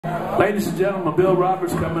Ladies and gentlemen, Bill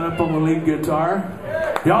Roberts coming up on the lead guitar.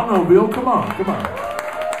 Y'all know Bill. Come on, come on.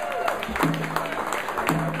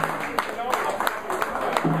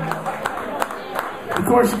 Of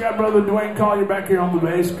course, you got Brother Dwayne Collier back here on the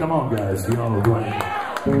bass. Come on, guys. You all know Dwayne.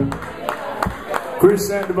 Chris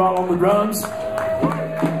Sandoval on the drums.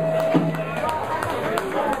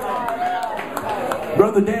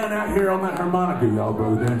 Brother Dan out here on that harmonica, y'all.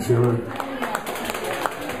 Brother Dan Schiller.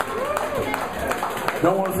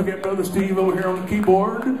 Don't want to forget Brother Steve over here on the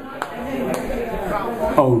keyboard.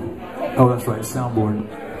 Oh, that's right, soundboard.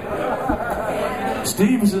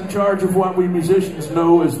 Steve is in charge of what we musicians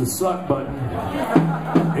know as the suck button.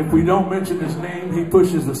 If we don't mention his name, he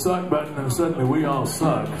pushes the suck button and suddenly we all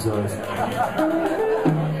suck. So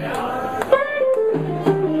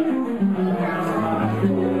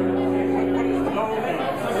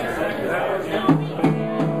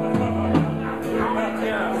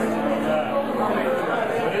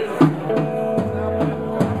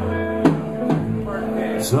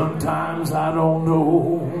sometimes I don't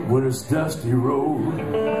know where this dusty road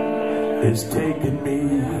is taking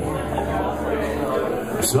me.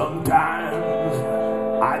 Sometimes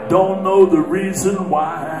I don't know the reason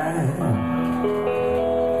why.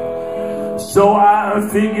 So I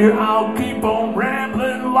figure I'll keep on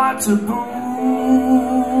rambling. Lots of booze,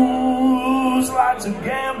 lots of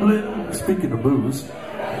gambling. Speaking of booze,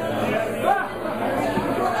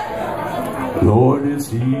 Lord,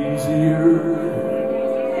 it's easier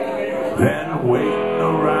than waiting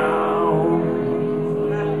around.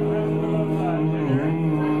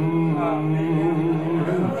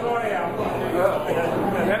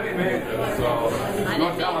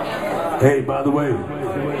 Hey, by the way,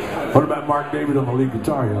 what about Mark David on the lead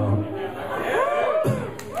guitar, y'all?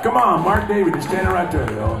 Come on, Mark David is standing right there,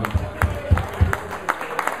 y'all.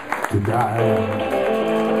 To die.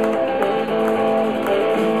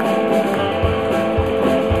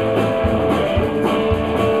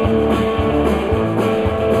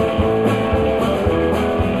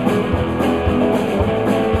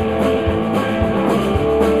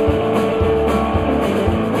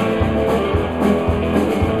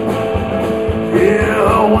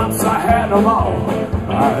 Them all.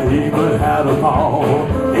 I even had them all.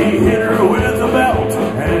 He hit her with a belt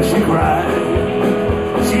and she cried.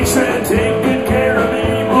 She said, take good care of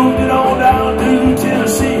me. Moved it on down to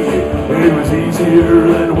Tennessee. It was easier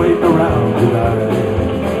than waiting around tonight.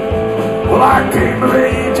 Well, I came of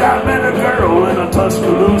age. I met a girl in a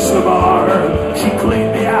Tuscaloosa bar. She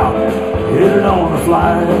cleaned me out, hit it on the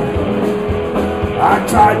fly. I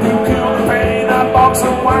tried to kill the pain. I bought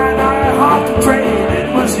some wine. I hopped the train.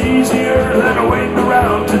 It was easier than waiting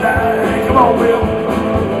around to die. Come on, Bill.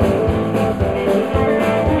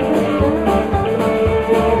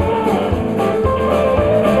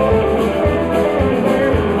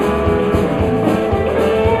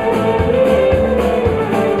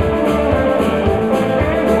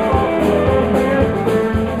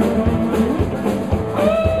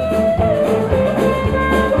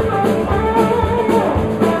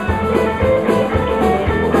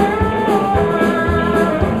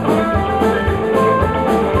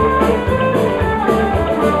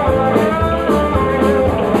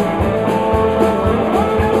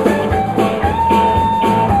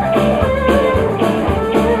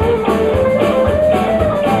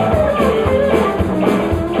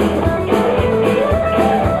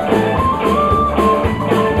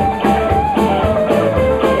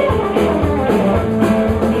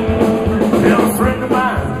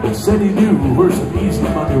 Said he knew where some easy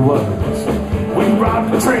money was. We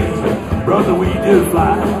robbed the train, brother, we did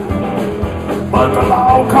fly. But the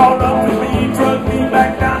law caught up with me, drugged me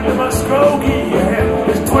back down to Muskogee. Yeah,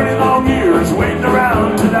 it's 20 long years waiting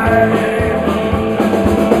around to die.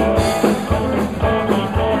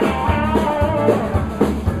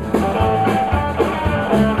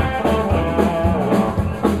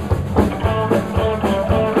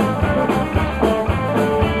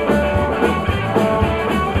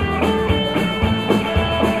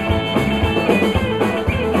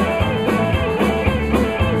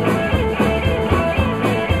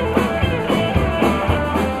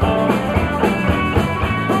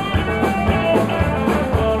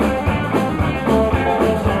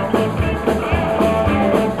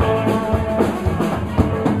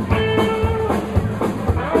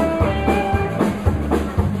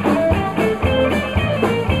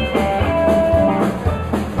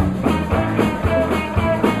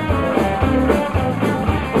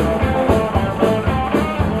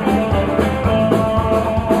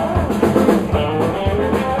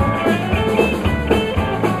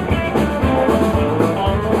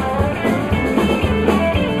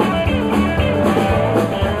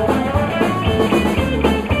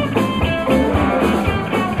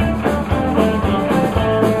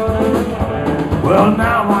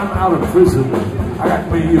 prison, I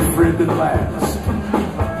got me a friend at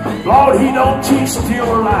last. Lord, he don't cheat, steal,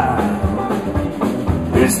 or lie.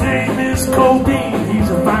 His name is Codeine, he's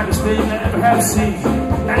the finest thing I ever have seen.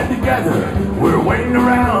 And together, we're waiting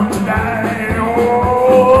around to die.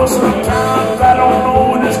 Oh, sometimes I don't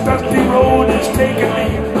know where this dusty road is taking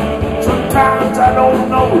me. Sometimes I don't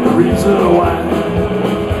know the reason why.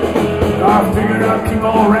 I figured I'd keep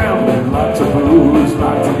on rambling, lots of booze,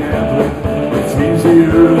 lots of gambling. It's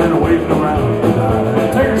easier than waiting around to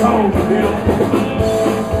die. Take us home, Bill.